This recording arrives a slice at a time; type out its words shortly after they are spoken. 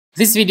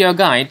This video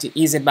guide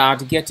is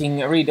about getting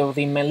rid of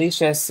the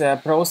malicious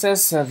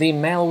process, the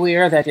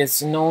malware that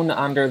is known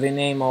under the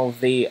name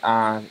of the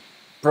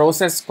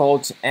process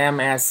called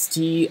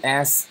Mstsca.exe.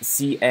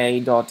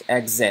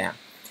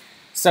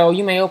 So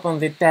you may open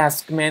the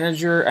task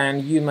manager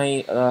and you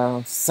may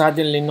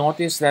suddenly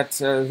notice that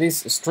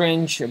this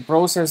strange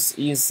process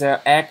is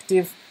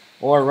active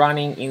or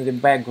running in the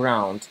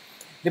background.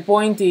 The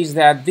point is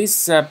that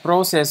this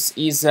process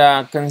is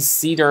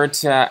considered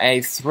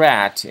a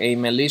threat, a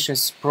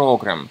malicious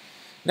program.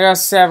 There are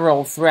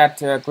several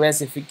threat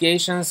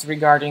classifications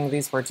regarding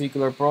this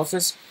particular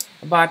process,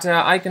 but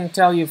I can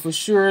tell you for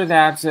sure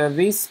that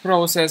this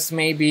process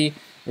may be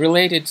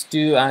related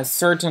to a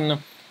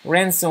certain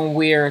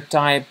ransomware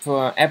type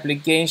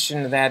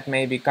application that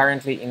may be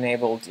currently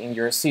enabled in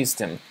your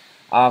system.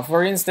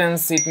 For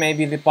instance, it may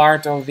be the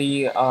part of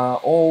the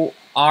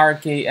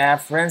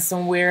ORKF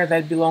ransomware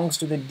that belongs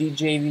to the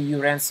DJVU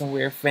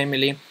ransomware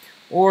family,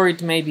 or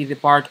it may be the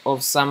part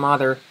of some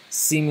other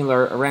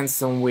similar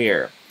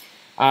ransomware.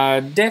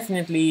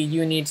 Definitely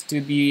you need to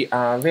be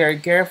very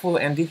careful,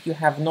 and if you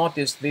have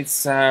noticed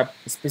this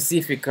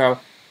specific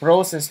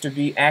process to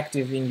be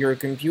active in your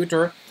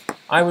computer,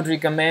 I would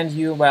recommend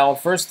you, well,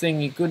 first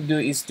thing you could do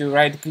is to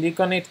right click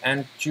on it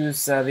and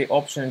choose the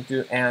option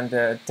to end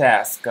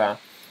task.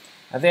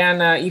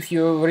 Then if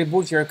you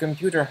reboot your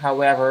computer,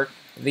 however,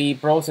 the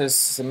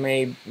process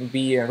may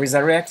be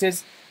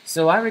resurrected,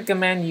 so I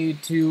recommend you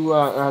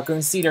to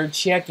consider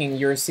checking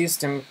your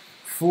system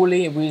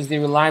fully with the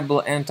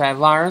reliable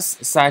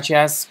antivirus such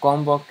as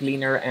Combo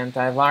Cleaner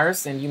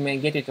antivirus, and you may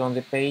get it on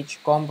the page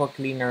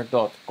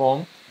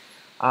combocleaner.com.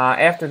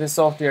 After the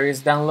software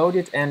is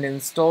downloaded and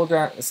installed,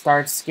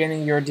 start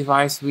scanning your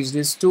device with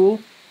this tool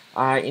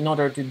in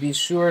order to be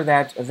sure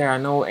that there are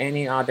no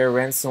any other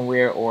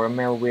ransomware or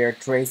malware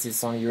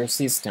traces on your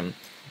system.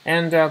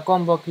 And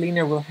Combo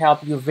Cleaner will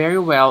help you very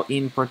well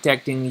in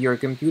protecting your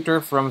computer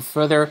from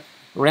further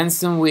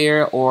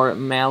ransomware or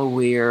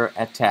malware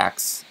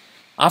attacks.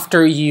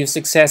 After you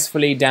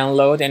successfully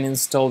download and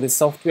install the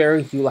software,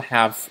 you'll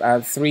have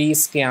three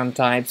scan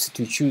types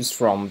to choose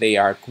from. They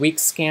are Quick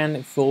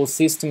Scan, Full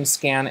System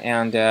Scan,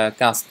 and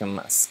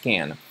Custom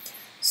Scan.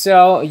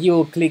 So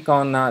you'll click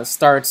on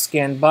Start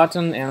Scan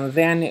button, and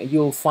then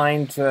you'll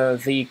find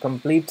the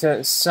complete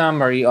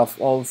summary of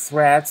all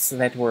threats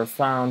that were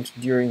found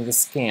during the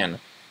scan.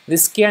 The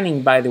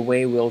scanning, by the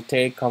way, will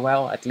take,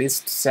 well, at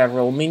least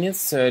several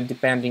minutes,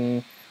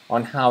 depending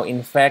on how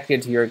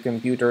infected your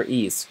computer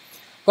is.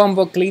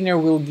 Combo Cleaner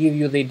will give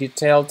you the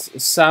detailed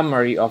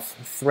summary of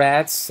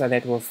threats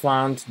that were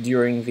found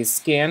during the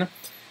scan.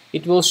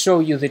 It will show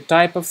you the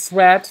type of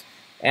threat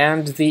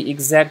and the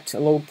exact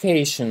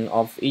location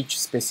of each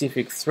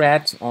specific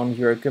threat on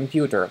your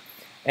computer.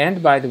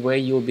 And by the way,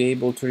 you'll be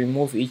able to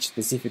remove each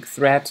specific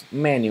threat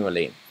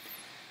manually.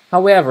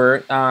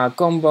 However,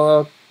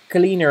 Combo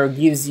Cleaner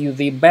gives you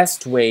the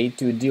best way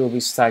to deal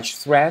with such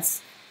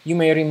threats. You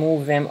may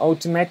remove them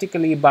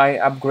automatically by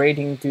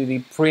upgrading to the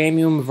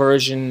premium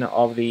version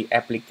of the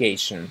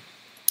application.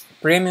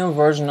 Premium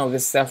version of the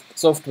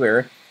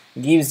software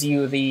gives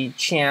you the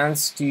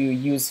chance to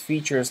use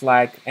features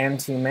like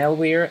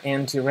anti-malware,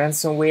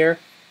 anti-ransomware,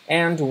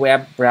 and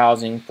web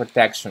browsing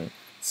protection.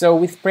 So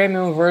with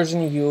premium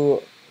version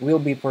you will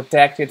be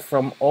protected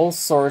from all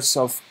sorts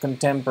of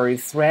contemporary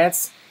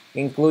threats,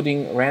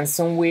 including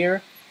ransomware.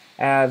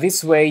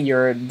 This way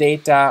your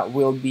data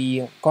will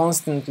be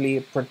constantly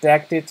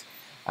protected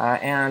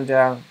and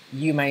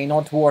you may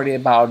not worry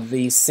about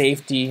the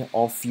safety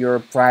of your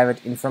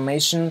private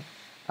information,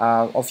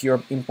 of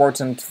your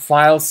important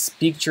files,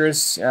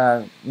 pictures,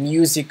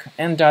 music,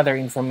 and other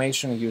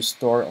information you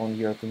store on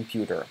your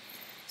computer.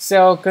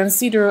 So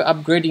consider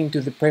upgrading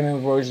to the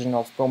premium version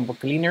of Combo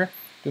Cleaner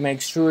to make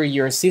sure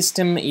your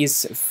system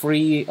is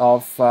free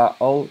of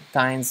all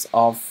kinds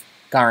of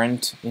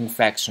current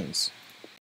infections.